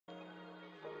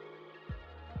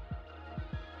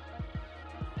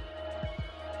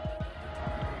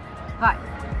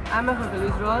I'm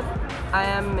Jorge. I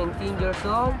am 19 years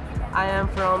old. I am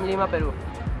from Lima, Peru.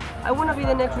 I want to be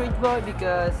the next Richboyz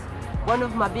because one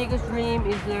of my biggest dreams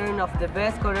is learn of the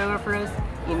best choreographers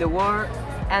in the world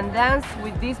and dance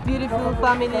with this beautiful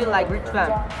family like Rich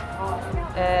fam.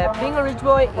 Being a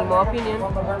Richboyz, in my opinion,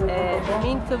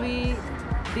 means to be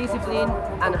disciplined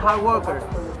and hard worker.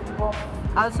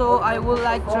 Also, I would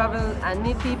like to travel and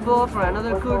meet people from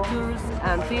other cultures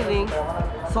and feelings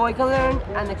so I can learn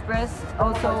and express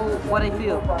also what I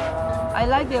feel. I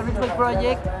like the Richboyz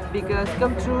project because it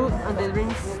comes true on the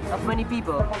dreams of many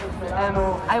people.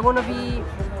 I wanna be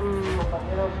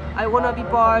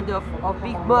part of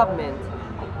big movement,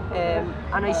 and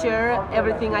I share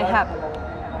everything I have.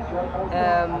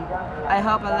 I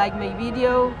hope I like my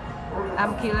video.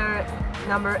 I'm killer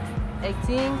number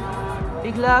 18.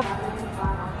 Big love.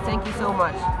 Thank you so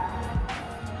much.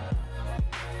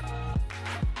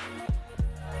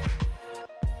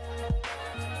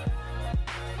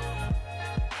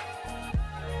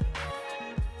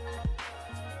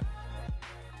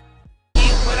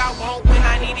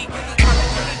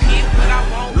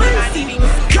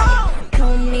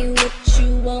 Tell me what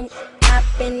you want. I've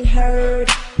been heard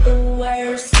the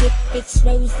worst. If it's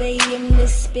rosé in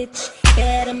this bitch,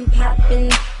 bet I'm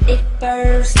popping it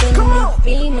first. And the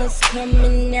famous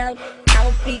coming out,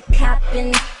 I'll be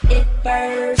copping it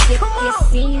first. If you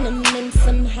seen them in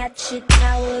some hot shit,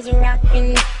 I was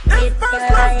rocking it first.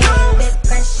 Bit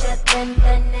fresher than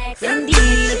the next.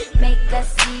 Indeed, make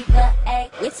us see the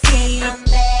egg with speed. I'm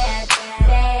bad,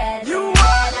 bad,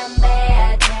 bad, I'm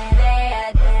bad,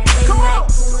 bad, bad. When I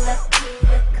pull up to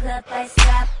the club, I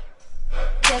stop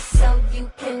just so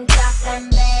you can drop. I'm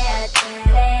bad,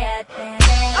 bad, bad,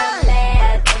 bad,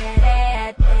 bad,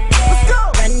 bad, bad.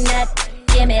 Run that,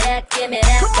 give me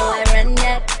that, boy, run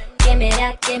that. Give me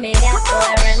that, boy,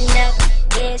 run that.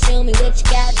 Yeah, show me what you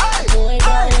got, boy,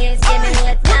 always give me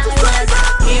what I want.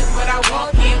 Get what I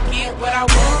want, get what I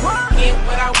want. Get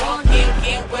what I want,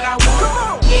 get what I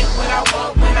want. Get what I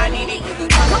want when I need it, you can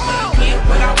come to me. Get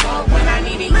what I want when I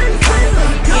need it, you can come to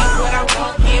me. Get what I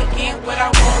want, get what I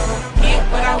want. Get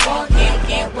what I want,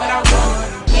 get what I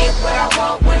want. Get what I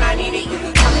want when I need it, you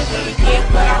can come to me. Get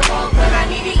what I want when I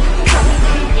need it, you can come to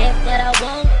me. Get what I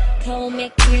want, call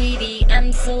me greedy.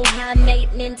 I'm so high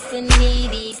maintenance and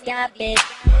needy. Stop it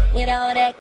with all that